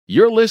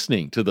You're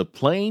listening to the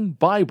Plain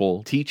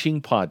Bible Teaching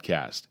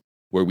Podcast,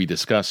 where we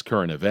discuss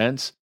current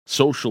events,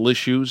 social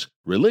issues,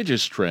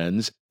 religious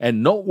trends,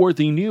 and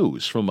noteworthy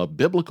news from a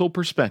biblical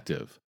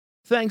perspective.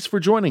 Thanks for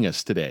joining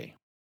us today.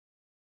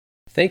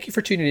 Thank you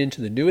for tuning in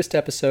to the newest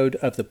episode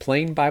of the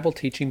Plain Bible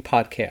Teaching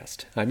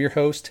Podcast. I'm your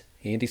host,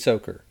 Andy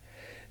Soker.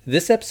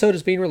 This episode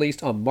is being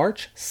released on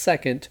March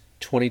 2nd,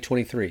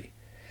 2023.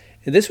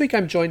 And this week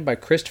I'm joined by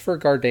Christopher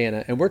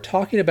Gardana, and we're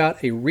talking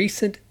about a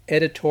recent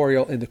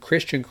editorial in the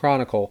Christian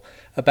Chronicle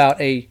about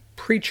a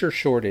preacher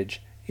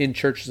shortage in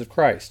Churches of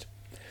Christ.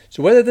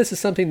 So whether this is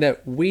something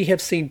that we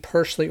have seen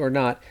personally or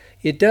not,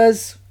 it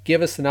does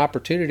give us an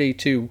opportunity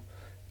to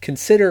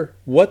consider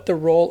what the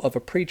role of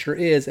a preacher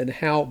is and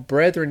how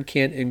brethren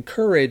can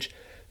encourage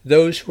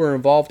those who are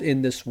involved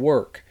in this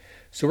work.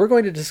 So we're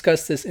going to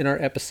discuss this in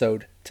our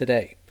episode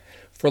today.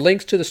 For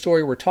links to the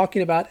story we're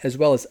talking about, as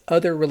well as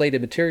other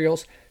related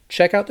materials,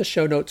 check out the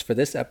show notes for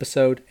this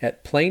episode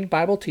at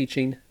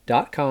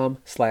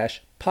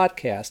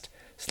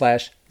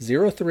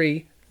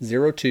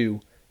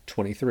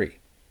plainbibleteaching.com/podcast/030223.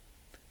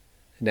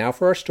 Now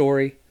for our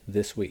story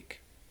this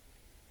week.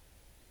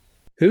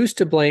 Who's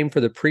to blame for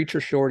the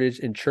preacher shortage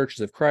in Churches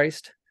of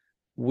Christ?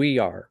 We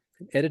are.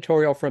 An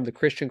editorial from the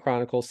Christian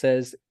Chronicle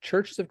says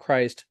Churches of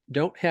Christ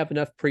don't have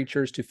enough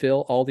preachers to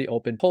fill all the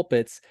open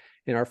pulpits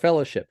in our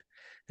fellowship.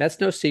 That's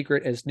no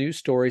secret, as news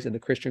stories in the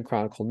Christian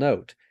Chronicle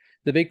note.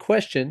 The big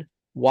question,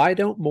 why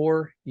don't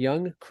more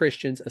young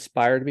Christians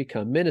aspire to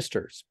become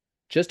ministers?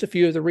 Just a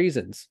few of the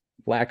reasons.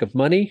 Lack of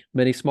money,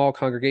 many small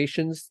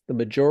congregations, the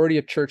majority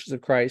of Churches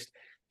of Christ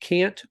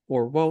can't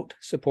or won't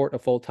support a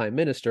full-time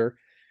minister.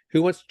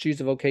 Who wants to choose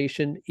a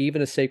vocation,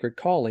 even a sacred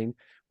calling,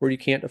 where you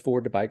can't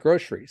afford to buy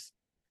groceries?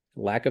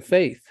 Lack of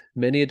faith.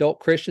 Many adult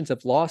Christians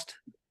have lost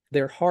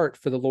their heart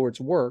for the Lord's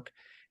work,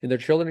 and their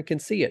children can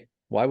see it.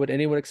 Why would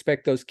anyone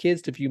expect those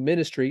kids to view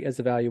ministry as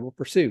a valuable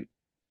pursuit?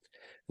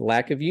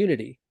 Lack of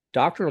unity.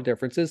 Doctrinal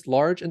differences,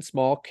 large and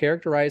small,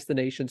 characterize the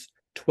nation's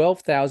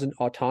 12,000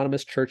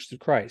 autonomous Churches of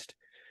Christ.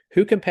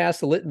 Who can pass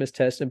the litmus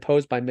test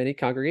imposed by many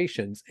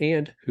congregations,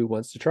 and who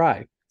wants to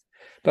try?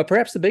 But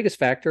perhaps the biggest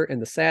factor,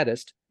 and the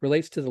saddest,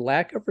 relates to the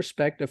lack of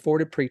respect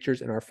afforded preachers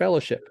in our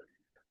fellowship.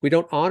 We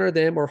don't honor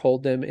them or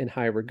hold them in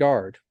high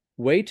regard.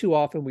 Way too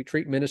often we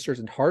treat ministers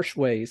in harsh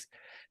ways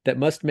that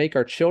must make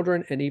our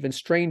children and even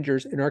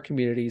strangers in our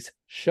communities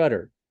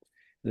shudder.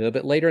 A little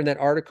bit later in that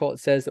article, it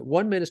says that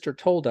one minister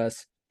told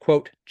us,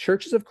 quote,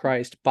 Churches of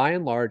Christ, by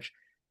and large,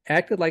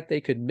 acted like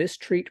they could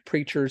mistreat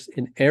preachers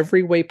in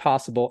every way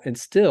possible and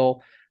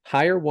still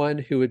hire one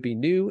who would be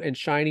new and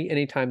shiny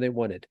anytime they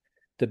wanted.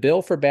 The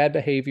bill for bad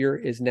behavior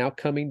is now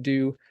coming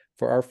due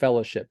for our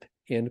fellowship,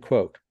 end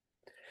quote.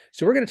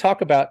 So we're going to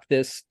talk about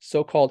this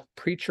so-called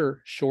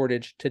preacher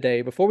shortage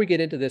today. Before we get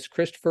into this,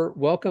 Christopher,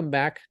 welcome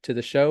back to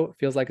the show. It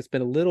feels like it's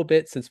been a little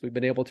bit since we've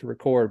been able to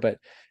record, but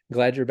I'm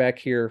glad you're back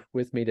here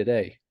with me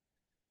today.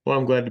 Well,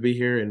 I'm glad to be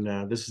here,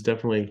 and this is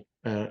definitely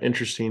an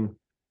interesting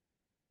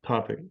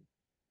topic.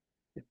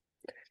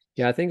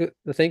 Yeah, I think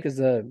the thing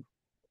is,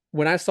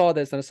 when I saw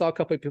this, and I saw a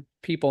couple of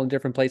people in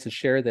different places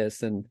share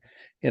this, and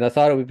I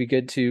thought it would be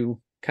good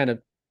to kind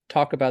of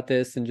talk about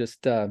this and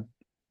just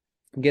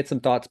get some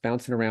thoughts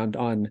bouncing around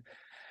on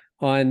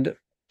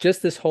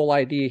just this whole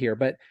idea here.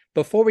 But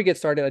before we get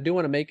started, I do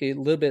want to make a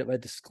little bit of a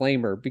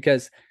disclaimer,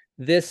 because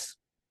this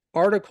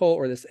article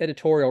or this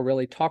editorial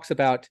really talks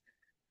about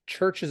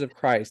Churches of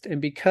Christ, and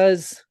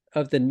because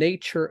of the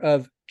nature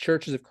of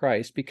Churches of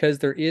Christ, because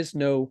there is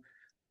no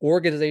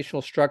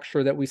organizational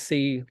structure that we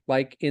see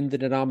like in the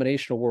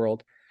denominational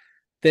world,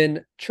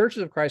 then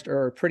Churches of Christ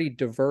are a pretty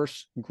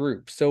diverse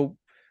group. So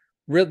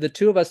really, the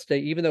two of us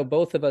today, even though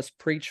both of us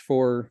preach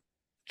for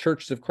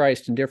Churches of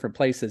Christ in different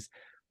places,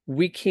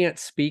 we can't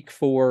speak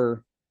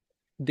for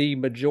the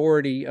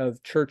majority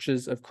of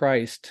Churches of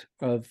Christ,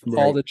 of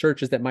all the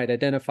churches that might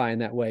identify in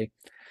that way.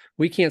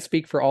 We can't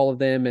speak for all of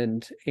them,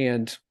 and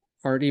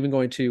aren't even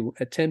going to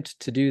attempt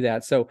to do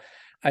that. So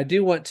I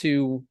do want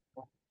to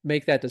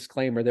make that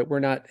disclaimer that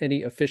we're not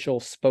any official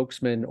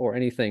spokesman or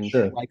anything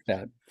like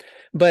that.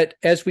 But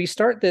as we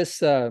start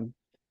this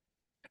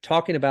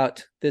talking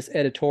about this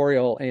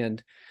editorial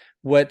and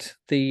what's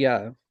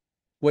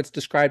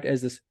described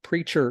as this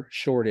preacher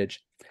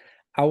shortage,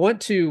 I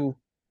want to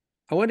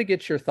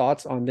get your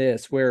thoughts on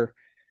this, where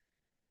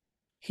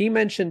he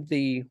mentioned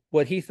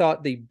what he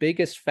thought the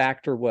biggest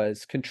factor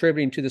was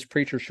contributing to this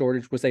preacher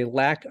shortage was a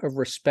lack of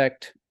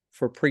respect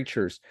for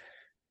preachers.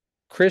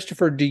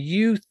 Christopher, do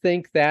you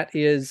think that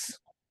is,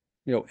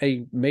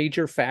 a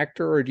major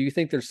factor, or do you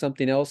think there's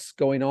something else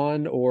going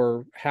on,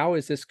 or how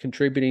is this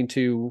contributing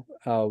to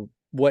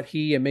what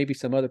he and maybe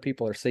some other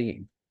people are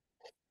seeing?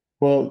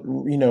 Well,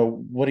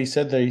 what he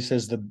said there, he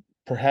says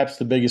perhaps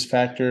the biggest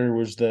factor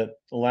was the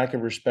lack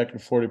of respect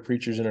afforded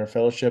preachers in our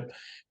fellowship.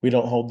 We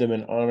don't hold them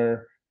in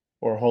honor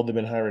or hold them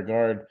in high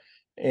regard.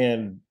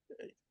 And,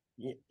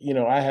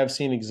 I have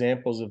seen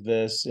examples of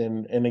this.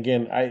 And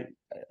again, I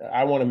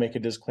want to make a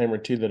disclaimer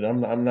too, that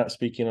I'm not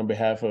speaking on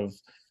behalf of,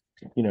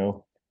 a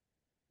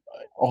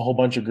whole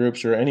bunch of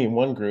groups or any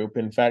one group.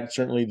 In fact,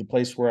 certainly the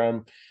place where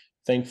I'm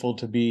thankful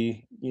to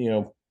be,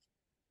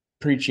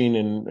 preaching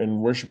and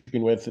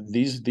worshiping with.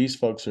 These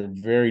folks are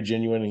very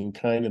genuine and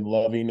kind and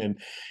loving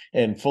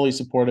and fully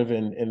supportive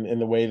in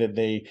the way that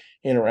they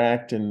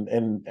interact.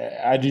 And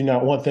I do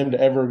not want them to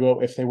ever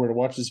go, if they were to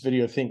watch this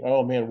video, think,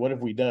 oh man, what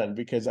have we done?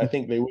 Because I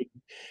think they would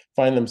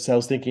find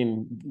themselves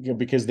thinking,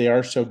 because they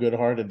are so good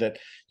hearted, that,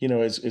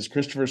 is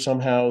Christopher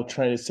somehow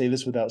trying to say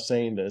this without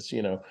saying this,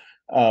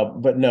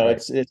 but no,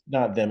 Right. it's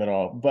not them at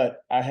all. But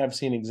I have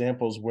seen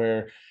examples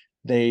where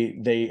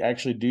they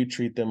actually do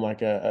treat them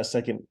like a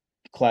second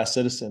class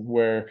citizen,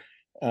 where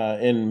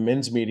in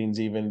men's meetings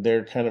even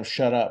they're kind of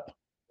shut up,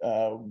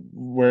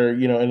 where,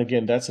 and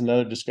again, that's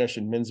another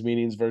discussion, men's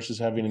meetings versus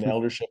having an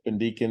eldership and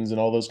deacons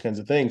and all those kinds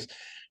of things.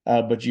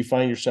 But you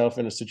find yourself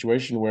in a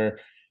situation where,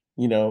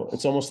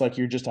 it's almost like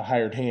you're just a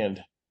hired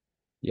hand.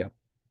 Yeah.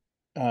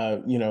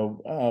 You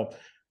know,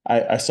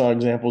 I saw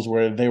examples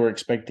where they were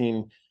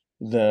expecting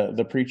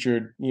the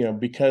preacher,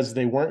 because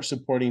they weren't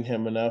supporting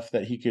him enough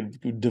that he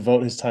could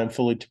devote his time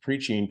fully to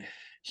preaching.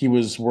 He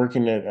was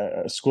working at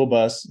a school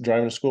bus,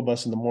 driving a school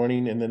bus in the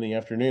morning, and then the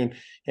afternoon.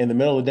 In the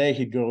middle of the day,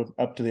 he'd go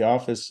up to the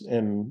office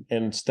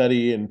and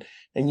study, and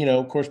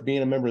of course,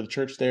 being a member of the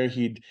church there,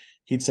 he'd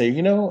say,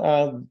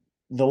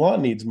 the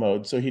lawn needs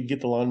mowed, so he'd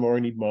get the lawnmower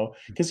and he'd mow,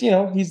 because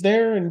he's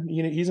there, and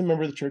he's a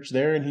member of the church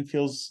there, and he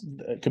feels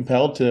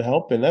compelled to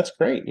help, and that's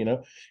great.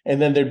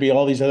 And then there'd be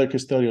all these other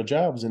custodial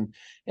jobs, and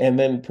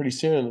then pretty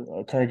soon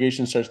a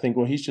congregation starts thinking,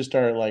 well, he's just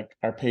our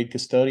paid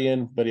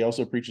custodian, but he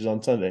also preaches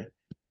on Sunday.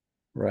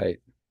 Right.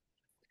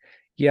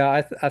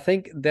 Yeah, I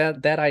think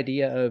that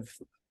idea of,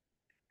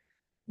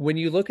 when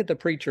you look at the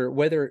preacher,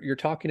 whether you're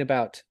talking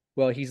about,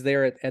 well, he's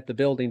there at the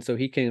building so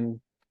he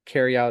can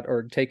carry out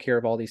or take care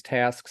of all these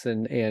tasks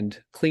and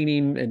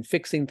cleaning and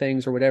fixing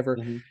things or whatever,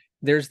 Mm-hmm.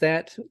 there's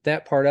that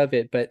part of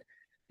it. But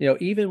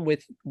even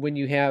with, when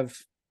you have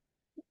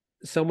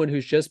someone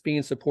who's just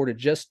being supported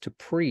just to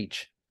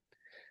preach,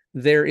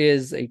 there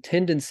is a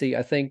tendency,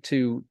 I think,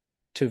 to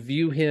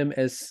view him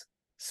as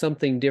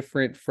something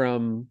different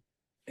from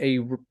a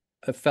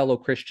fellow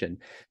Christian,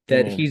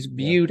 that Amen. he's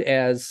viewed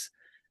as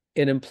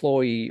an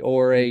employee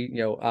or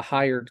a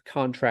hired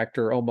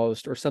contractor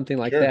almost, or something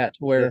like Sure. that,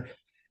 where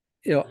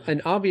Sure.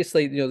 and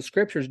obviously the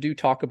scriptures do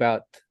talk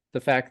about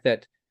the fact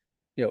that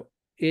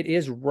it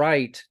is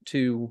right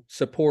to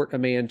support a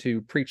man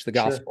to preach the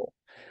Sure. gospel.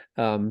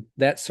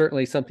 That's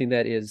certainly something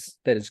that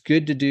is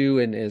good to do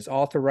and is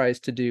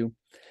authorized to do.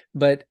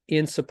 But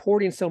in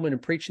supporting someone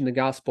and preaching the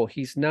gospel,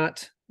 he's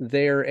not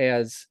there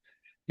as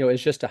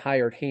as just a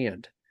hired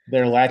hand.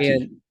 They're lackey.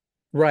 And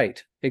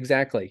right,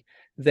 exactly.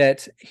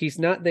 That he's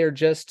not there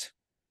just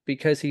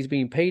because he's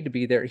being paid to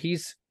be there.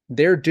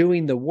 They're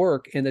doing the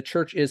work, and the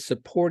church is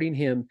supporting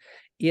him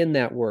in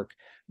that work.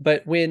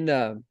 But when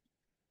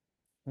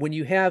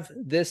you have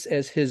this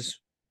as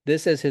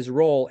his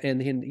role,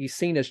 and he's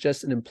seen as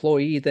just an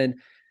employee, then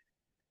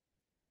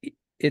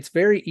it's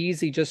very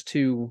easy just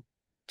to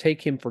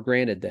take him for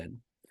granted, then,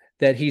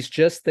 that he's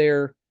just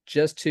there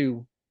just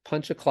to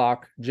punch a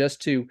clock,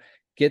 just to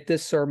get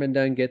this sermon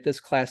done, get this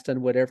class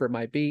done, whatever it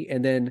might be,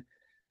 and then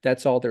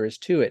that's all there is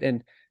to it.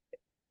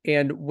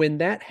 And when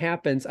that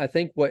happens, I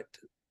think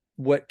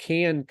what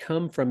can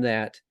come from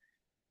that,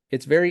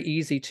 it's very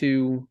easy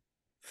to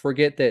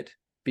forget that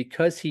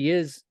because he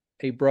is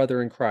a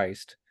brother in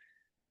Christ,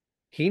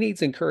 he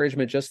needs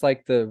encouragement just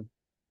like the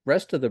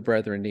rest of the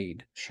brethren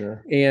need.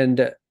 Sure.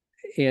 And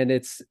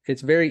it's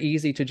very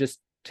easy to just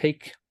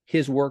take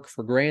his work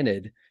for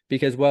granted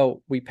because,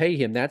 well, we pay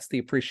him. That's the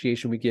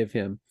appreciation we give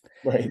him,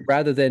 Right.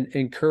 rather than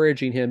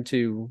encouraging him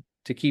to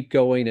keep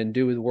going and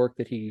do the work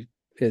that he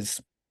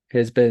has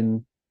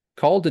been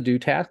called to do,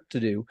 tasked to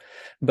do.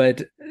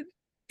 But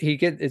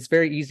it's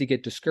very easy to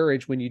get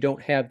discouraged when you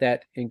don't have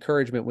that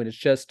encouragement, when it's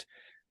just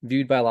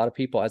viewed by a lot of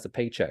people as a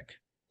paycheck.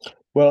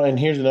 Well, and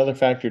here's another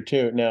factor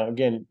too. Now,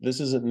 again, this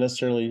isn't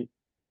necessarily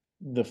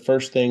the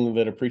first thing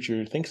that a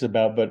preacher thinks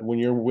about, but when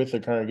you're with a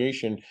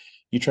congregation,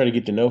 you try to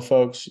get to know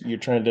folks. You're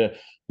trying to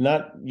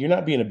you're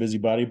not being a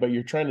busybody, but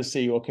you're trying to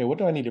see, okay, what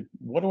do I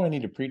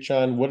need to preach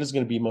on? What is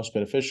going to be most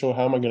beneficial?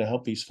 How am I going to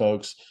help these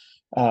folks?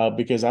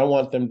 Because I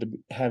want them to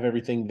have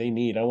everything they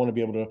need. I want to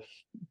be able to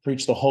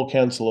preach the whole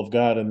counsel of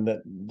God, and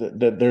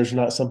that there's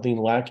not something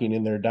lacking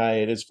in their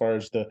diet as far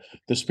as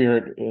the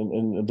spirit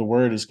and the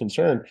word is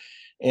concerned.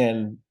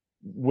 And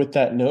with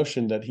that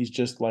notion that he's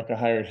just like a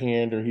hired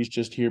hand, or he's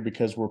just here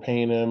because we're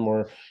paying him,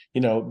 or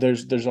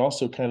there's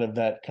also kind of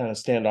that kind of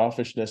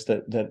standoffishness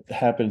that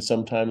happens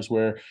sometimes,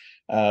 where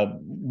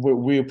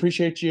we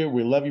appreciate you,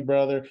 we love you,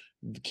 brother,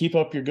 keep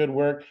up your good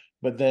work,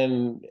 but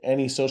then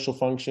any social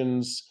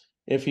functions,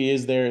 if he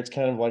is there, it's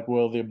kind of like,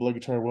 well, the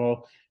obligatory,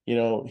 well,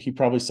 he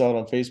probably saw it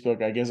on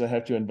Facebook, I guess I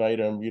have to invite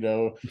him,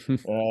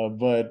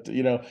 but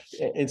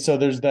and so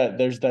there's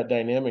that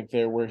dynamic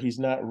there where he's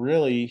not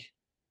really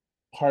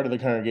part of the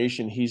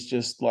congregation. He's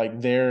just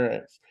like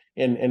there,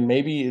 and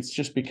maybe it's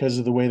just because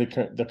of the way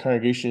the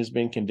congregation is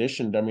being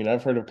conditioned. I mean,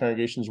 I've heard of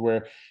congregations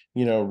where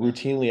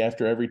routinely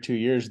after every 2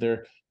 years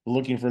they're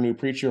looking for a new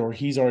preacher, or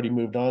he's already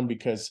moved on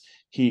because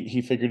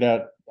he figured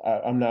out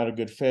I'm not a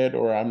good fit,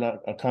 or I'm not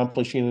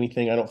accomplishing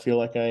anything. I don't feel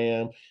like I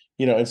am,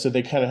 and so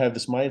they kind of have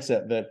this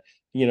mindset that,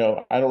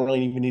 I don't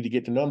really even need to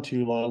get to know him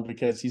too long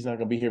because he's not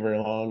going to be here very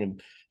long.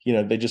 And,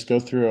 they just go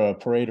through a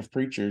parade of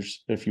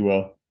preachers, if you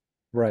will.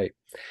 Right.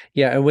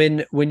 Yeah.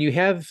 And when you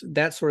have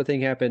that sort of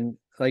thing happen,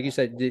 like you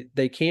said,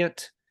 they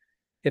can't,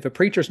 if a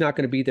preacher's not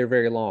going to be there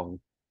very long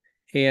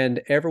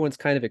and everyone's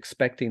kind of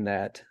expecting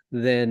that,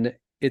 then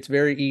it's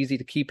very easy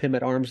to keep him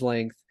at arm's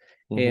length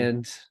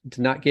and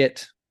to not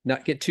get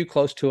too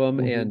close to him.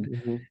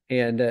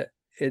 And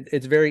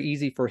it's very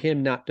easy for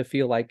him not to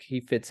feel like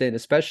he fits in,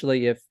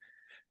 especially if,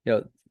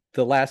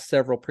 the last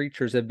several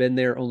preachers have been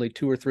there only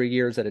 2 or 3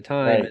 years at a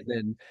time. Right. And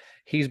then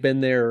he's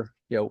been there,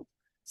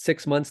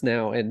 6 months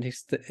now, and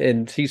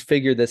he's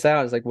figured this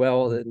out. It's like,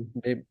 well,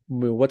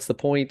 what's the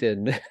point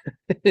in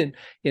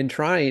in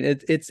trying?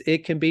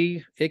 It can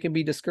be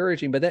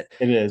discouraging, but it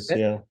is,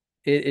 yeah.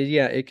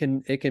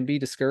 It can be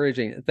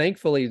discouraging.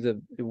 Thankfully,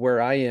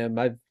 where I am,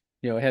 I've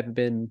haven't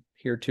been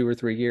here 2 or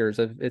 3 years.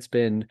 It's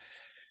been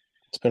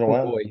a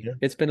while. Boy, yeah.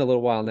 It's been a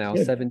little while now,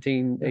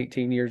 17,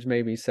 18 years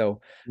maybe.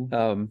 So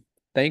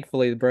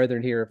thankfully the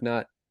brethren here have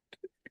not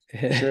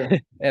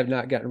have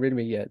not gotten rid of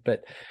me yet.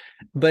 But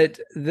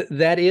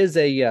that is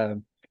a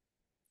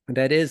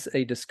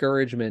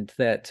discouragement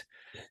that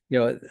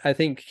I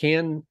think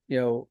can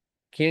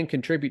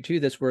contribute to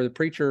this, where the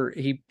preacher,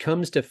 he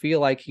comes to feel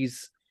like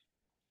he's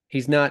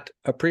not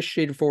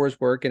appreciated for his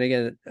work. And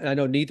again, I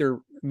know neither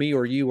me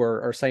or you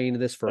are saying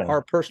this for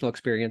our personal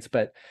experience,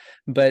 but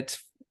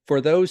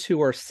for those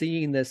who are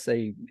seeing this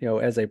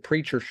as a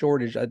preacher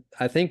shortage,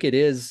 I think it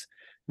is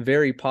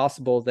very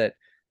possible that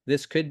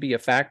this could be a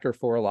factor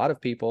for a lot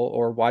of people,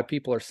 or why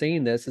people are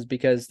seeing this is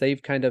because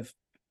they've kind of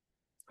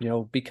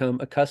become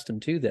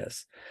accustomed to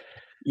this.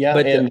 Yeah,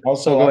 but, and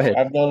also go ahead.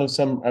 I've known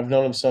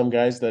of some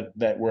guys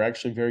that were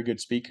actually very good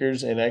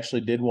speakers and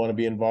actually did want to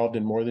be involved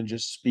in more than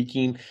just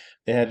speaking.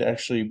 They had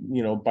actually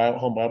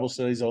home Bible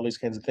studies, all these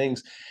kinds of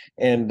things,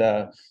 and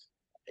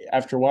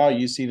after a while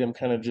you see them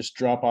kind of just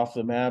drop off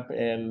the map,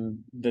 and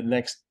the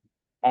next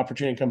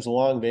opportunity comes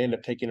along, they end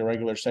up taking a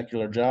regular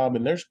secular job,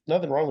 and there's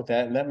nothing wrong with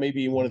that. And that may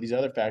be one of these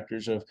other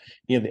factors of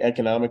the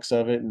economics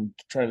of it and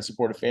trying to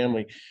support a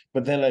family.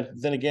 But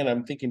then again,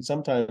 I'm thinking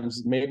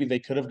sometimes maybe they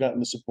could have gotten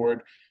the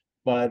support,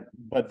 but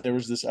there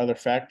was this other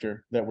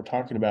factor that we're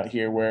talking about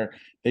here, where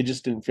they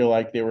just didn't feel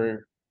like they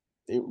were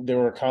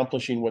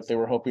accomplishing what they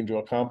were hoping to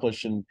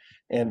accomplish, and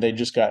they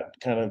just got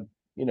kind of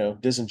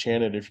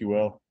disenchanted, if you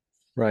will.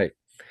 Right.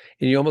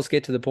 And you almost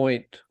get to the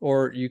point,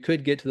 or you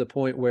could get to the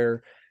point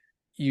where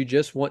you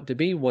just want to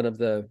be one of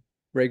the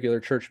regular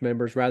church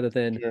members rather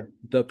than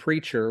the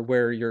preacher,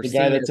 where you're the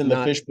guy that's in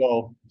the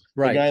fishbowl,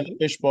 right? The guy in the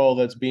fishbowl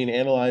that's being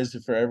analyzed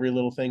for every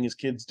little thing his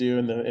kids do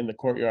in the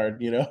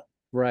courtyard,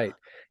 Right.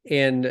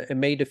 And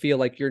made to feel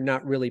like you're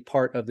not really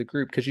part of the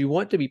group, because you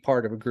want to be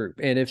part of a group.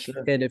 And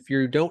if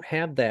you don't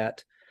have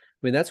that, I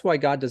mean, that's why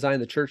God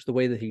designed the church the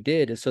way that he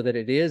did, is so that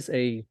it is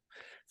a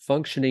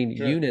functioning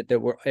unit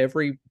that where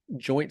every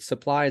joint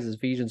supplies, as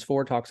Ephesians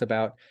 4 talks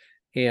about.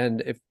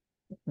 And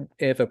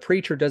if a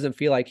preacher doesn't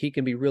feel like he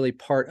can be really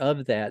part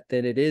of that,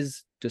 then it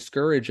is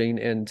discouraging.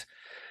 And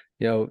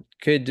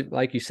could,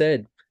 like you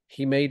said,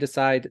 he may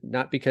decide,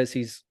 not because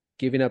he's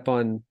giving up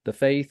on the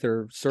faith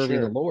or serving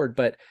the Lord,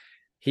 but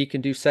he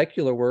can do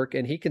secular work,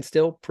 and he can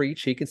still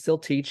preach, he can still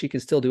teach, he can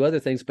still do other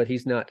things, but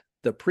he's not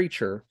the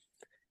preacher.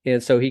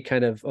 And so he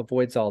kind of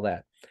avoids all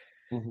that.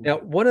 Now,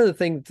 one of the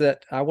things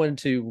that I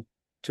wanted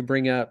to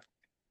bring up,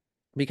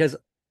 because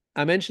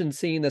I mentioned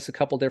seeing this a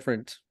couple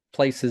different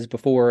places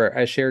before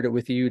I shared it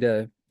with you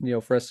to,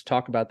 for us to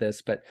talk about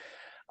this, but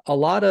a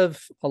lot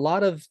of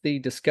the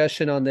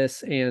discussion on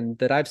this, and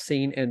that I've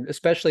seen, and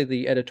especially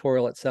the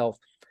editorial itself,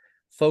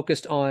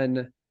 focused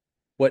on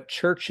what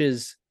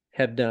churches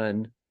have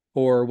done,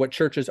 or what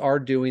churches are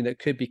doing that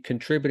could be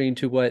contributing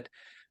to what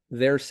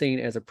they're seeing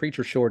as a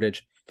preacher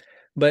shortage.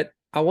 But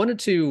I wanted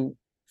to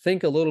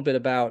think a little bit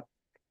about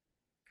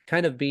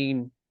kind of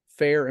being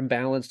fair and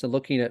balanced, and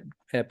looking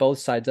at both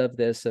sides of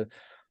this, of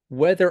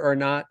whether or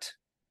not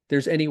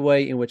there's any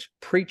way in which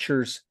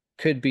preachers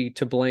could be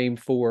to blame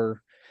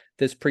for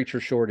this preacher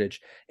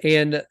shortage.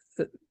 And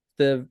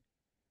the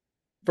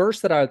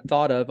verse that I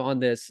thought of on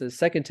this is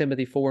 2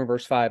 Timothy 4 and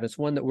verse 5. It's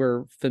one that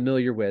we're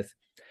familiar with,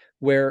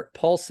 where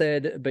Paul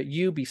said, "But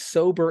you be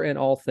sober in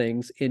all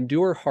things,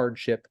 endure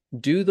hardship,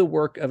 do the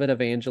work of an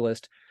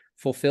evangelist,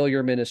 fulfill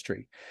your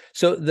ministry."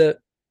 So the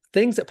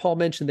things that Paul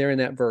mentioned there in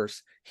that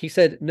verse, he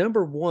said,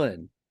 number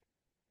one,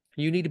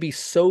 you need to be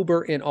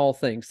sober in all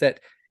things. That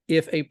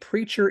if a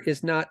preacher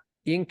is not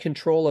in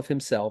control of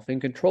himself, in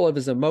control of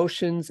his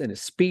emotions and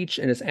his speech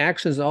and his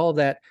actions and all of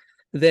that,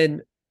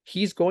 then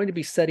he's going to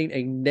be setting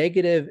a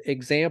negative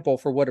example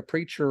for what a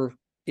preacher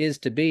is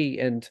to be.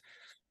 And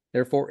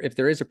therefore, if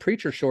there is a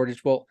preacher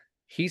shortage, well,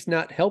 he's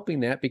not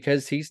helping that,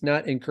 because he's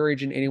not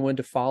encouraging anyone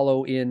to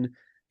follow in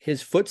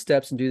his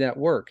footsteps and do that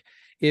work.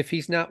 If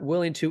he's not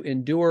willing to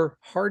endure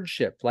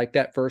hardship, like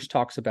that verse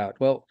talks about,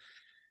 well,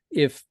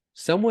 if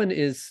someone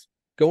is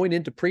going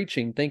into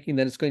preaching thinking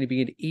that it's going to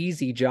be an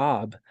easy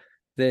job,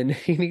 then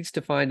he needs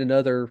to find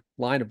another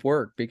line of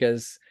work,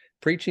 because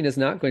preaching is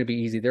not going to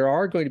be easy. There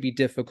are going to be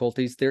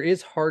difficulties. There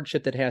is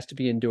hardship that has to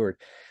be endured.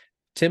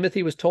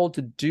 Timothy was told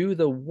to do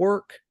the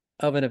work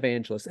of an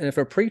evangelist. And if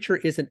a preacher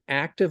isn't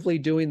actively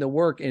doing the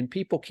work and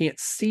people can't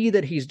see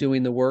that he's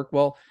doing the work,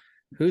 well,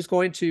 who's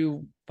going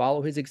to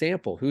follow his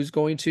example? Who's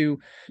going to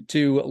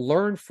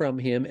learn from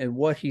him and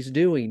what he's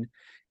doing?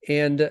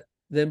 And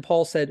then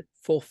Paul said,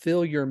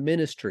 fulfill your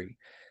ministry.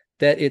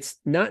 That it's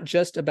not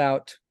just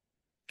about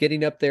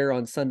getting up there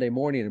on Sunday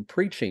morning and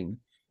preaching,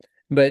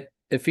 but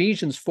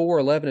Ephesians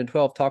 4:11 and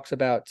 12 talks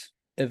about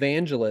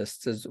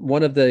evangelists as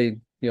one of the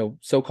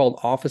so-called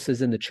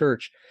offices in the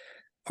church,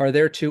 are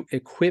there to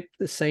equip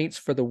the saints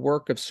for the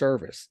work of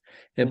service.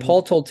 And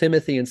Paul told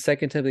Timothy in 2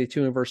 Timothy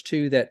 2 and verse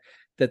 2 that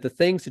the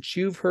things that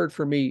you've heard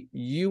from me,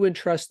 you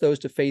entrust those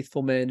to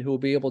faithful men who will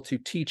be able to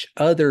teach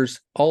others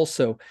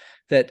also.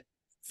 That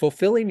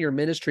fulfilling your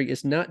ministry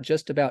is not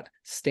just about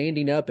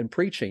standing up and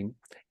preaching.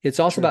 It's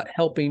also about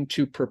helping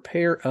to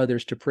prepare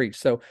others to preach.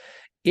 So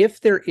if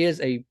there is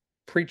a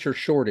preacher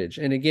shortage,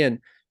 and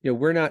again,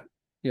 we're not,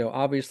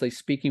 obviously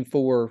speaking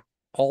for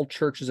all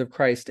churches of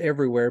Christ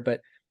everywhere,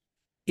 but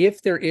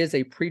if there is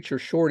a preacher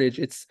shortage,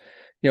 it's,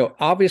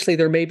 obviously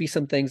there may be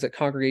some things that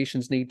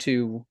congregations need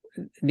to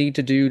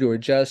do to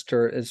adjust,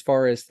 or as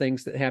far as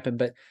things that happen,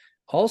 but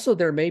also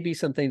there may be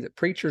some things that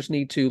preachers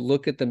need to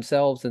look at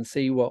themselves and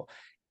see, well,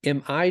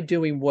 am I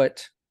doing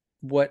what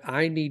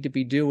I need to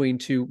be doing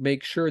to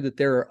make sure that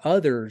there are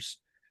others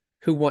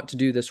who want to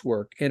do this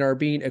work and are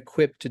being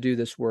equipped to do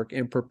this work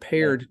and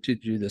prepared to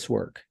do this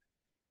work?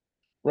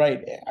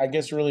 Right. I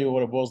guess really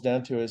what it boils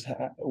down to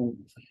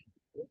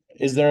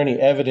is there any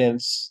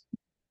evidence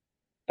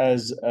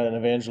as an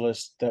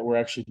evangelist that we're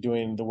actually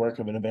doing the work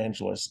of an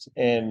evangelist?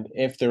 And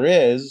if there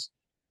is,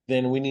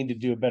 then we need to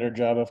do a better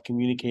job of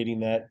communicating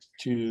that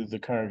to the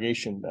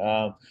congregation.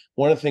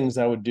 One of the things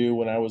I would do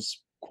when I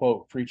was,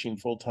 quote, preaching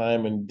full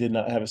time and did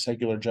not have a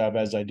secular job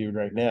as I do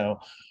right now,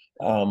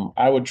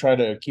 I would try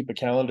to keep a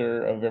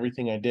calendar of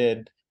everything I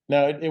did.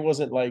 Now, it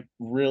wasn't like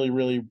really,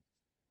 really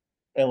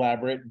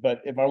elaborate, but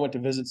if I went to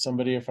visit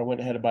somebody, if I went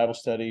and had a Bible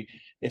study,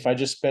 if I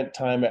just spent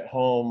time at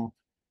home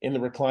in the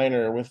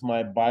recliner with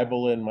my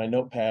Bible and my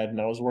notepad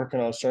and I was working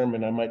on a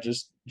sermon, I might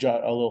just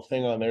jot a little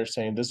thing on there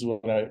saying this is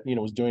what I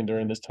was doing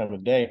during this time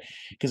of day.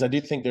 Because I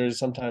do think there's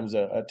sometimes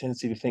a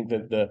tendency to think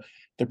that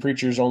the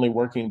preacher's only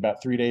working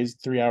about 3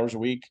 hours a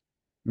week.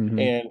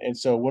 And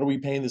so what are we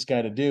paying this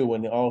guy to do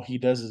when all he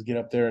does is get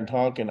up there and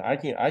talk? And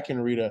I can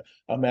read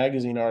a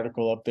magazine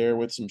article up there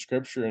with some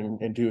scripture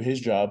and do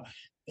his job.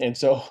 And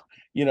so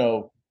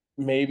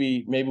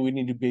maybe we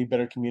need to be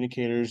better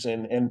communicators,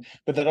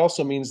 but that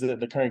also means that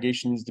the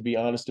congregation needs to be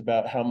honest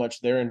about how much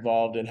they're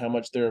involved and how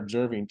much they're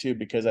observing too,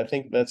 because I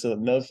think that's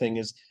another thing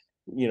is,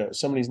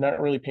 somebody's not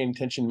really paying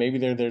attention. Maybe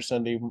they're there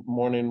Sunday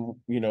morning,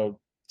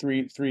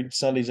 three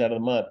Sundays out of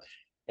the month,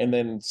 and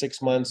then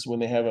 6 months when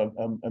they have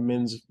a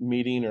men's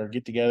meeting or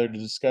get together to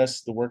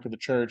discuss the work of the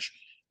church,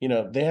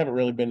 they haven't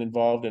really been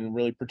involved and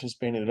really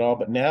participated at all.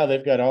 But now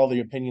they've got all the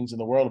opinions in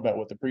the world about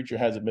what the preacher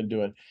hasn't been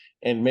doing,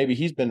 and maybe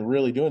he's been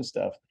really doing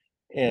stuff.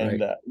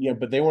 And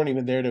but they weren't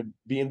even there to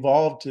be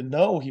involved to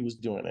know he was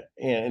doing it.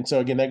 And so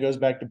again, that goes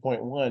back to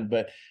point one.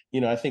 But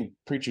I think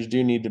preachers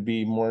do need to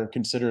be more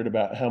considerate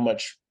about how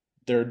much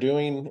they're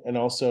doing and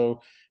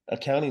also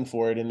accounting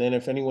for it. And then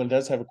if anyone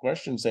does have a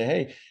question, say,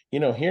 hey,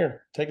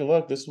 here, take a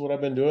look. This is what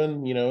I've been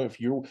doing.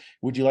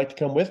 Would you like to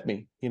come with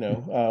me?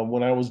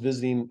 When I was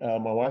visiting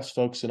my wife's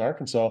folks in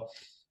Arkansas,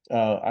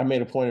 I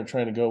made a point of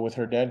trying to go with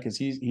her dad because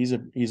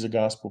he's a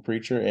gospel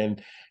preacher,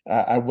 and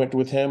I went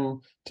with him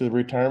to the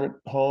retirement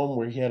home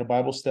where he had a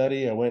Bible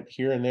study. I went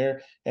here and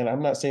there, and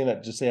I'm not saying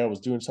that to say I was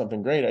doing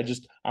something great.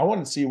 I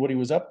wanted to see what he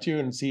was up to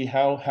and see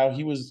how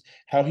he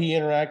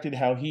interacted,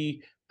 how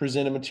he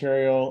presented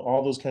material,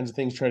 all those kinds of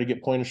things, try to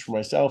get pointers for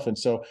myself. And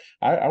so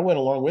I went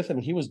along with him,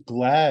 and he was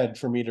glad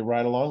for me to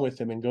ride along with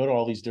him and go to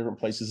all these different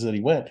places that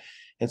he went.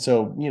 And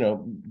so,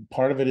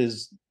 part of it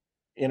is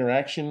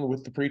interaction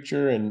with the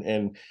preacher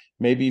and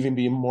maybe even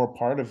be more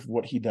part of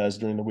what he does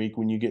during the week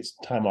when you get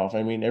time off.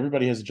 I mean,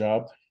 everybody has a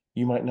job.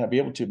 You might not be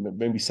able to, but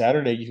maybe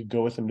Saturday you could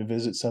go with him to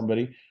visit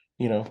somebody.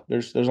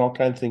 There's all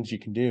kinds of things you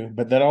can do,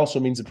 but that also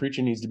means the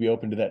preacher needs to be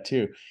open to that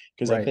too.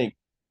 Because I think,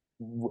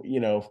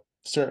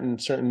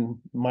 certain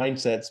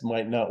mindsets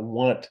might not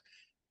want,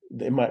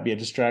 it might be a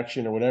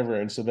distraction or whatever.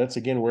 And so that's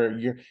again where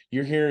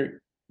you're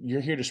here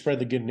to spread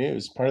the good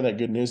news. Part of that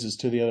good news is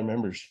to the other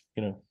members.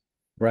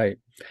 Right.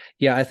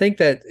 Yeah, I think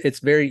that it's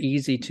very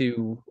easy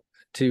to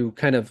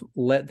kind of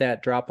let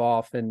that drop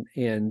off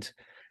and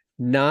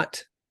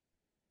not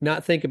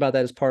think about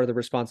that as part of the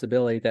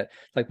responsibility, that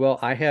like, well,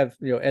 I have,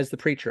 as the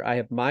preacher, I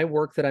have my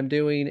work that I'm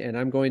doing and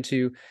I'm going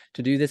to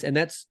do this. And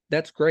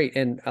that's great.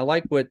 And I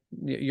like what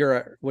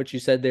you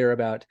said there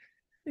about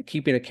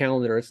keeping a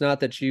calendar. It's not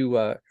that you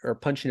are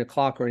punching a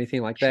clock or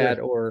anything like that,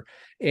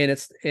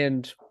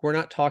 and we're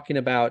not talking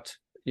about,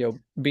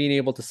 being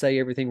able to say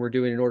everything we're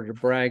doing in order to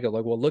brag,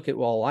 like, well, look at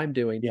all I'm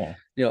doing. Yeah.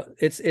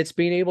 It's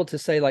being able to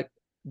say, like,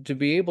 to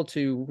be able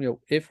to,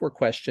 if we're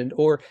questioned,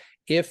 or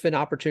if an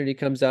opportunity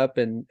comes up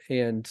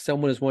and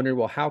someone is wondering,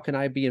 well, how can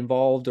I be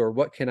involved, or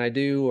what can I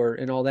do, or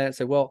and all that,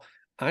 say, well,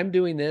 I'm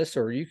doing this,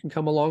 or you can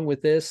come along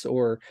with this,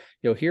 or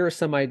here are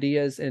some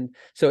ideas. And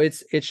so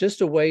it's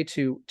just a way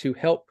to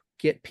help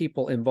get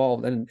people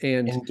involved and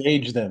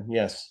Engage them.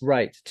 Yes.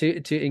 right,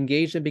 to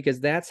engage them, because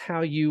that's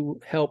how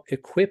you help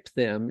equip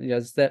them,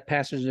 as that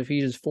passage in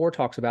Ephesians 4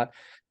 talks about.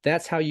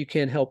 That's how you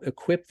can help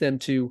equip them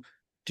to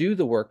do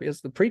the work,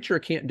 because the preacher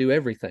can't do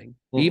everything.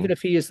 Even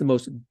if he is the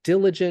most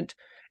diligent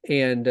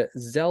and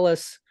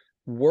zealous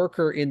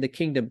worker in the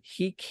kingdom,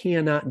 he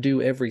cannot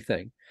do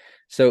everything.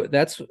 So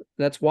that's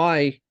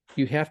why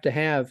you have to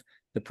have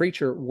the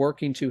preacher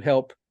working to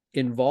help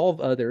involve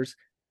others.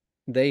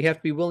 They have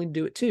to be willing to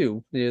do it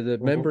too. The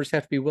members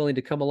have to be willing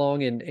to come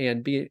along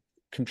and be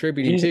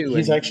contributing too.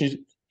 He's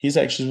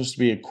actually supposed to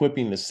be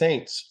equipping the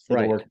saints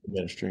for the work of the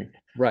ministry.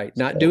 Right.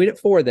 Not doing it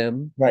for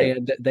them. Right.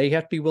 And they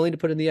have to be willing to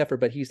put in the effort,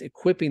 but he's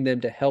equipping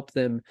them to help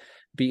them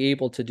be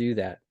able to do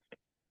that.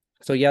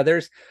 So yeah,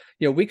 there's,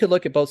 we could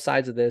look at both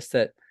sides of this,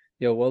 that,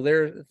 well,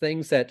 there are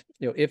things that,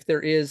 if there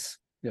is,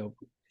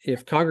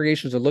 if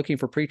congregations are looking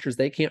for preachers,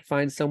 they can't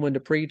find someone to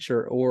preach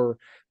or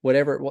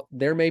whatever. Well,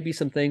 there may be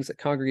some things that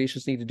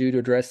congregations need to do to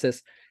address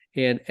this.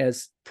 And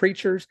as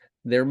preachers,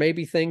 there may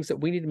be things that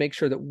we need to make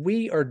sure that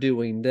we are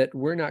doing, that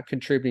we're not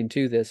contributing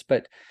to this.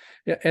 But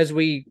as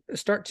we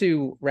start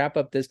to wrap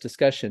up this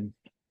discussion,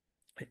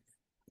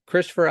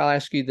 Christopher, I'll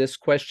ask you this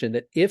question,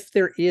 that if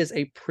there is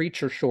a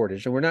preacher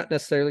shortage, and we're not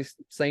necessarily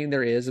saying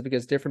there is,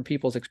 because different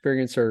people's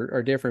experience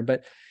are different,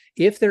 but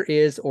if there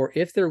is, or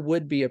if there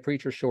would be a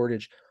preacher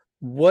shortage,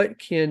 what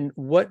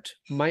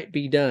might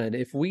be done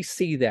if we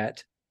see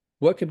that?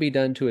 What can be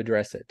done to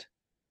address it?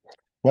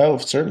 Well,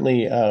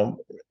 certainly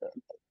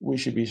we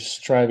should be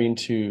striving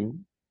to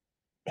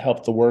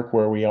help the work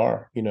where we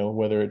are,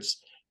 whether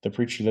it's the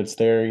preacher that's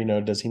there,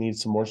 does he need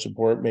some more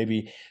support?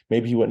 Maybe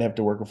he wouldn't have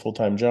to work a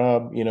full-time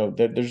job.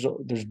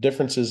 There's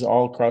differences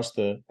all across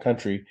the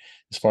country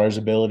as far as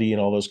ability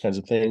and all those kinds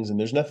of things. And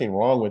there's nothing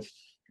wrong with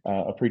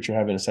a preacher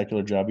having a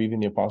secular job. Even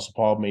the Apostle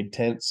Paul made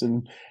tents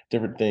and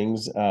different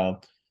things.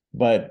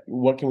 But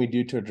what can we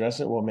do to address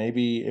it? Well,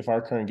 maybe if our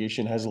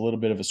congregation has a little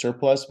bit of a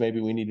surplus, maybe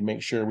we need to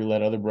make sure we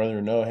let other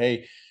brethren know,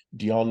 hey,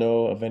 do y'all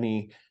know of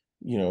any,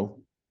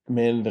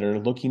 men that are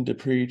looking to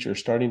preach or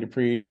starting to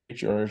preach,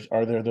 or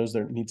are there those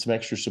that need some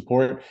extra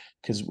support?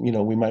 Because,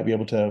 we might be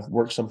able to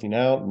work something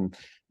out. And,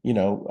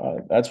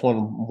 that's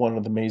one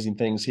of the amazing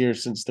things here,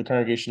 since the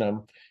congregation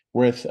I'm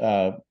with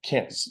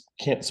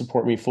can't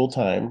support me full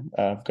time.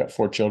 I've got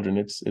 4 children.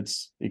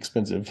 It's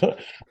expensive.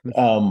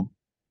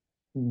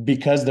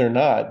 Because they're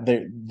not,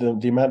 the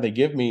amount they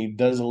give me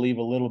doesn't leave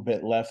a little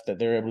bit left that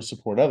they're able to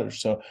support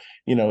others. So,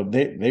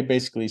 they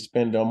basically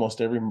spend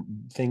almost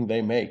everything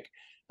they make,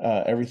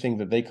 everything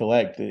that they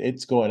collect,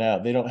 it's going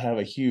out. They don't have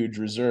a huge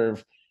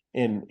reserve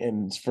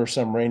in for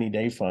some rainy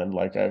day fund.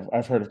 Like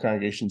I've heard of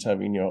congregations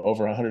having,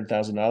 over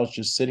 $100,000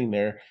 just sitting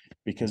there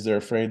because they're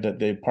afraid that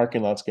the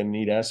parking lot's going to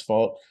need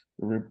asphalt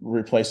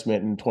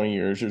replacement in 20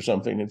 years or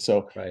something. And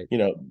so, right.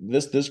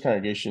 This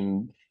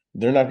congregation,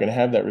 they're not going to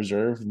have that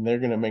reserve, and they're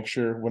going to make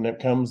sure when it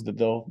comes that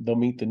they'll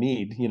meet the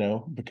need,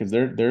 because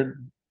they're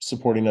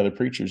supporting other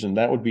preachers, and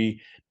that would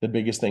be the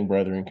biggest thing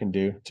brethren can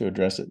do to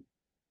address it.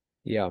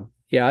 Yeah.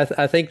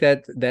 I think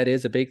that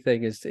is a big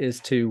thing, is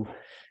to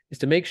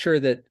make sure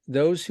that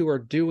those who are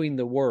doing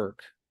the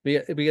work,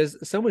 because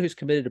someone who's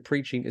committed to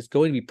preaching is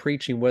going to be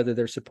preaching whether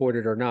they're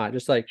supported or not.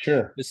 Just like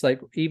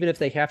even if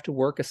they have to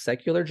work a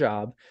secular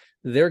job,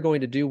 they're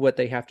going to do what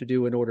they have to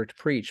do in order to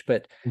preach.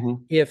 But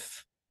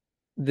if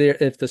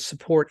the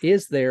support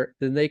is there,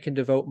 then they can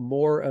devote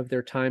more of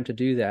their time to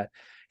do that.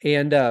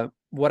 And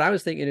what I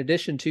was thinking, in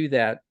addition to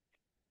that,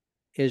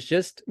 is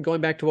just going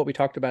back to what we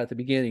talked about at the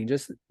beginning,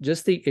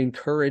 just the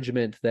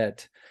encouragement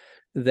that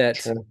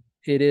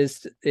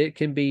it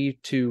can be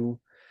to,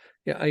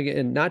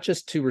 and not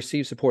just to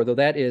receive support, though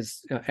that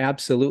is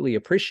absolutely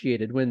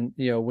appreciated when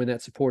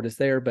that support is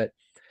there. But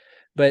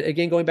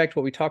again, going back to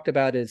what we talked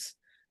about, is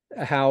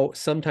how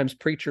sometimes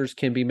preachers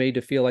can be made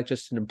to feel like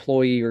just an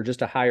employee or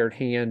just a hired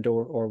hand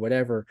or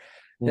whatever.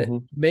 That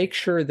make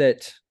sure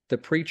that the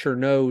preacher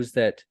knows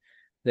that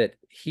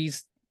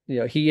he's,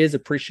 he is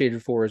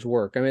appreciated for his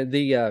work. I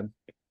mean,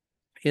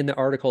 in the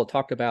article, it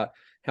talked about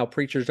how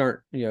preachers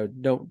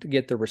don't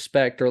get the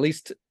respect, or at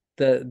least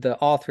the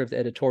author of the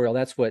editorial,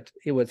 that's what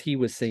he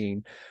was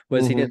seeing,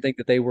 was he didn't think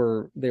that they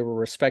were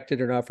respected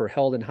enough or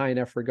held in high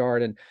enough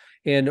regard.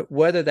 And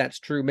whether that's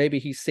true, maybe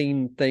he's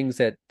seen things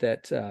that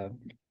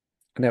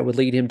would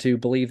lead him to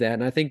believe that.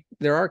 And I think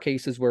there are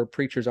cases where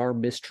preachers are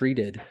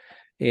mistreated,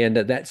 and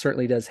that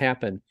certainly does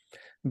happen.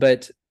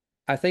 But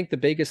I think the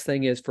biggest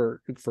thing is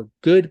for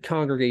good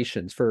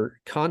congregations, for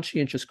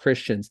conscientious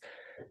Christians,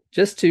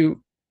 just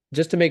to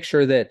make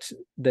sure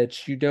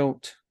that you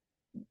don't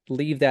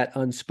leave that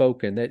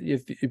unspoken, that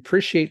if you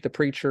appreciate the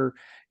preacher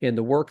and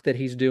the work that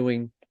he's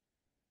doing,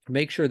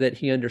 make sure that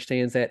he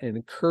understands that and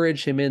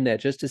encourage him in that,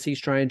 just as he's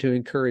trying to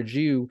encourage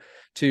you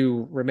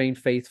to remain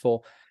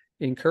faithful.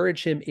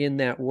 encourage him in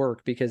that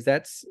work, because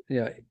that's,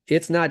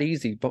 it's not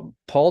easy. But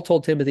Paul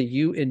told Timothy,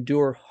 you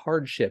endure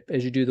hardship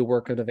as you do the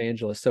work of an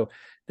evangelist. So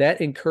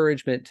that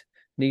encouragement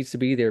needs to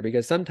be there,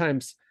 because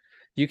sometimes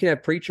you can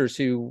have preachers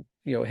who,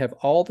 have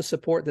all the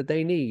support that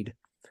they need,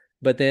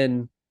 but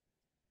then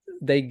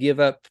they give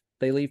up,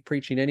 they leave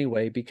preaching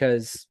anyway,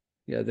 because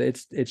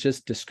it's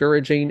just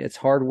discouraging. It's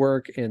hard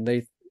work, and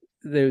they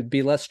would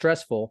be less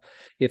stressful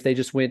if they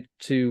just went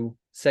to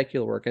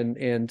secular work.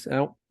 And I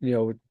don't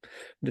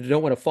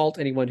want to fault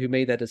anyone who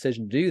made that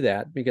decision to do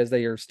that, because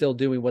they are still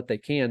doing what they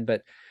can,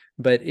 but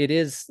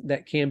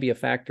that can be a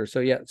factor.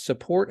 So yeah,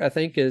 support, I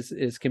think,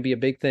 can be a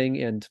big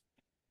thing, and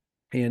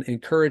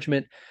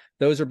encouragement.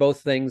 Those are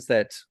both things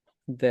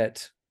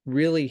that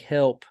really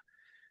help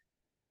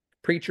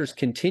preachers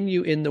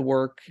continue in the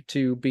work,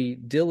 to be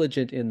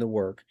diligent in the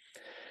work.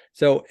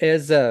 So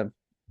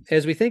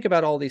as we think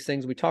about all these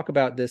things, we talk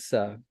about this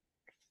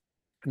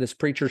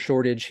preacher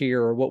shortage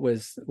here, or what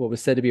was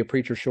said to be a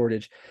preacher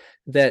shortage,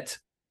 that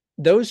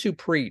those who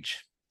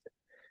preach,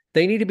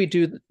 they need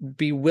to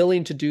be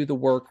willing to do the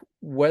work,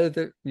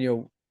 whether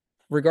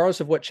regardless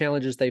of what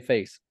challenges they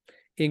face,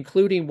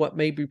 including what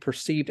may be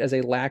perceived as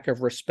a lack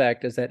of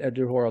respect, as that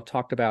editorial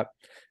talked about,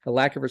 a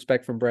lack of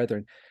respect from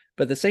brethren.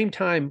 But at the same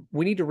time,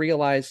 we need to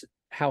realize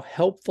how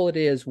helpful it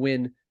is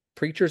when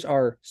preachers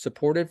are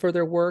supported for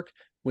their work,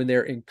 when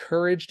they're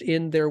encouraged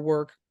in their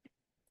work.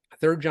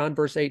 3 John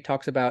verse 8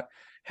 talks about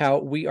how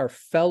we are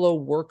fellow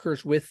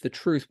workers with the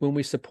truth when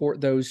we support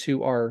those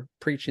who are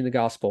preaching the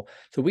gospel.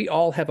 So we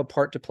all have a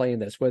part to play in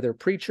this, whether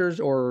preachers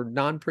or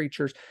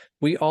non-preachers.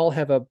 We all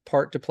have a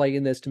part to play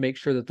in this, to make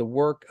sure that the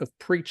work of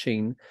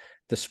preaching,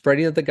 the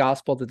spreading of the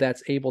gospel,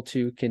 that's able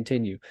to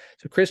continue.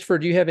 So Christopher,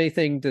 do you have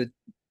anything that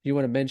you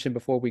want to mention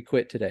before we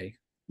quit today?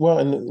 Well,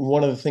 and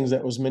one of the things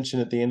that was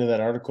mentioned at the end of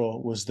that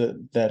article was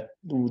that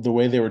the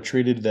way they were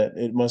treated, that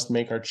it must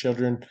make our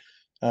children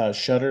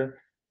shudder.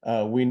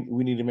 We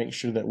need to make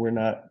sure that we're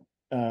not,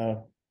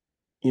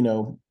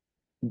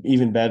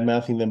 even bad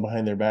mouthing them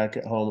behind their back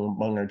at home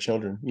among our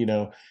children.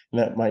 And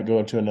that might go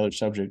into another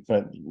subject,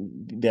 but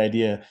the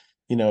idea,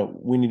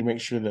 we need to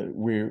make sure that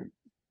we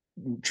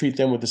treat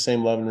them with the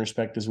same love and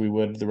respect as we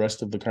would the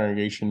rest of the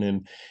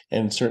congregation,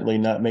 and certainly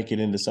not make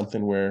it into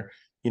something where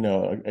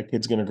a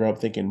kid's going to grow up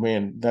thinking,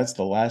 man, that's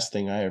the last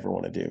thing I ever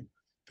want to do,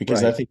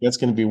 because I think that's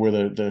going to be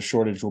where the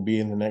shortage will be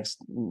in the next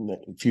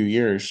few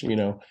years.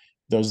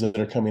 Those that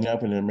are coming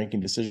up and they're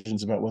making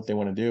decisions about what they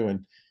want to do,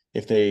 and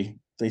if they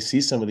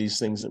see some of these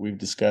things that we've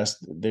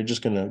discussed, they're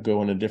just going to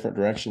go in a different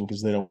direction,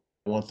 because they don't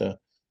want the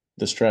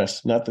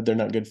stress. Not that they're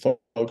not good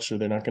folks or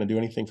they're not going to do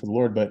anything for the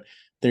Lord, but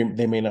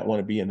they may not want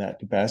to be in that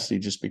capacity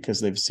just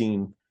because they've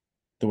seen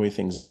the way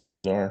things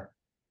are.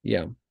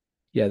 Yeah,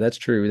 that's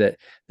true. That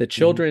the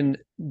children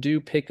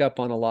do pick up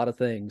on a lot of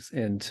things,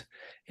 and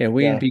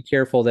we need to be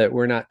careful that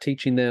we're not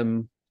teaching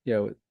them,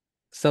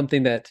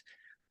 something that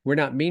we're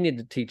not meaning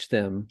to teach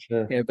them,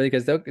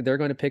 because they're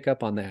going to pick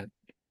up on that.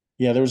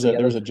 Yeah, there was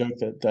a joke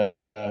that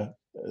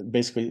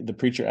basically the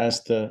preacher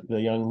asked the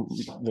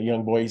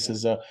young boy. He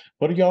says,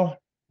 "What do y'all?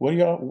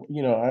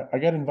 I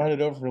got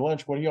invited over for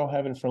lunch. What are y'all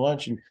having for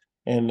lunch?"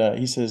 And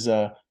he says,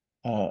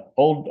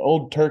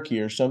 old turkey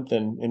or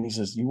something. And he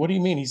says, "What do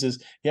you mean?" He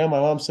says, "Yeah, my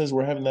mom says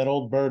we're having that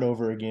old bird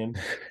over again."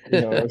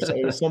 Or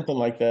it was something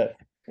like that.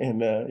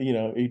 And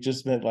he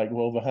just meant like,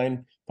 well,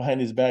 behind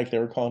his back they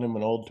were calling him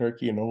an old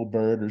turkey, an old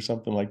bird, or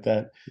something like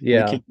that.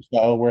 Yeah. The kid was,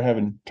 "Oh, we're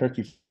having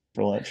turkey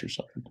for lunch," or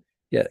something.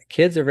 Yeah,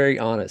 kids are very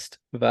honest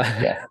about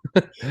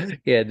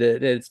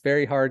it's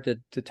very hard to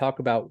talk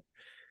about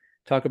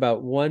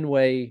one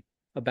way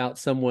about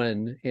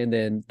someone, and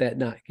then that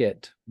not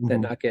get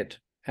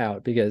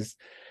out, because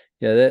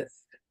that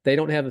they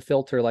don't have a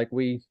filter like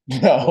we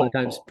a lot of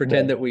times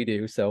pretend that we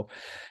do. So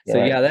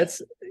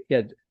that's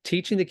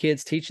teaching the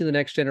kids, teaching the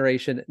next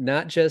generation,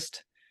 not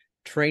just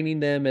training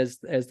them as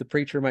the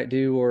preacher might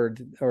do, or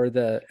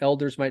the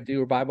elders might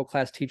do, or Bible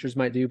class teachers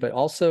might do, but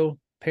also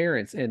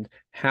parents, and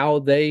how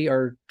they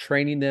are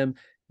training them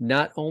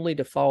not only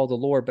to follow the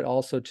Lord, but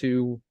also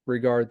to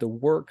regard the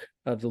work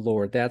of the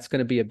Lord. That's going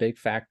to be a big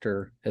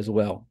factor as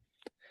well.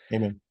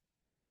 Amen.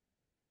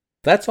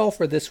 That's all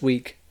for this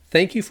week.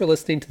 Thank you for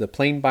listening to the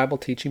Plain Bible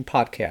Teaching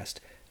Podcast.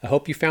 I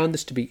hope you found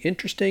this to be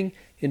interesting,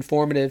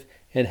 informative,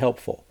 and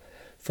helpful.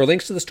 For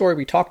links to the story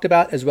we talked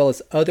about, as well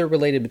as other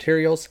related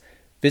materials,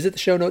 visit the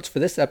show notes for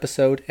this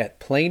episode at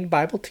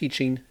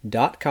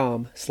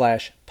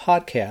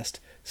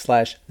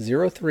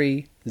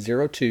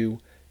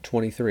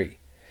plainbibleteaching.com/podcast/030223.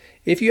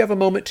 If you have a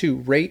moment to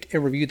rate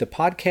and review the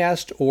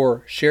podcast,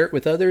 or share it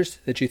with others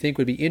that you think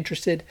would be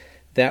interested,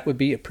 that would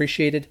be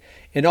appreciated.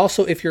 And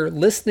also, if you're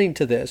listening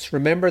to this,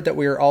 remember that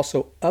we are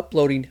also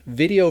uploading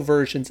video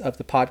versions of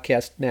the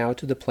podcast now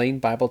to the Plain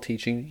Bible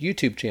Teaching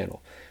YouTube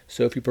channel.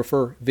 So if you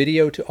prefer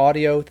video to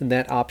audio, then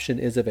that option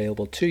is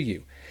available to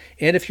you.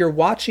 And if you're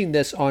watching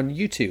this on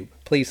YouTube,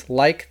 please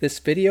like this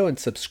video and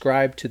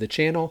subscribe to the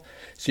channel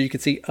so you can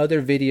see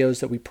other videos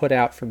that we put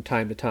out from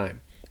time to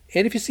time.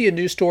 And if you see a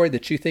news story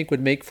that you think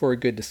would make for a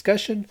good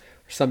discussion,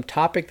 or some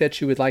topic that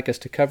you would like us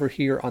to cover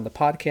here on the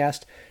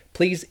podcast,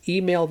 please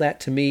email that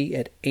to me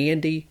at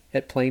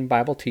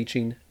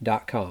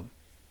andy@plainbibleteaching.com.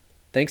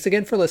 Thanks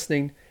again for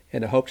listening,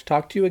 and I hope to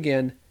talk to you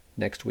again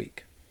next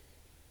week.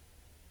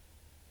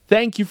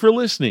 Thank you for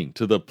listening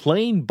to the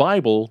Plain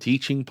Bible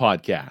Teaching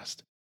Podcast.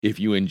 If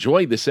you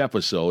enjoyed this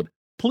episode,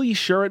 please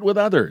share it with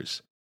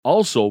others.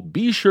 Also,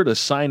 be sure to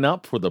sign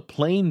up for the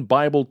Plain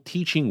Bible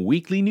Teaching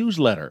Weekly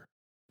Newsletter.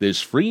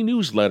 This free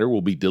newsletter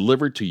will be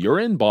delivered to your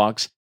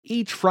inbox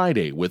each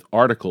Friday with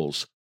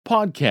articles,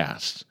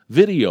 podcasts,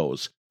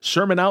 videos,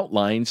 sermon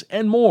outlines,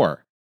 and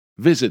more.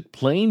 Visit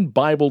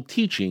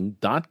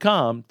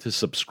plainbibleteaching.com to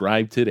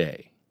subscribe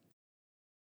today.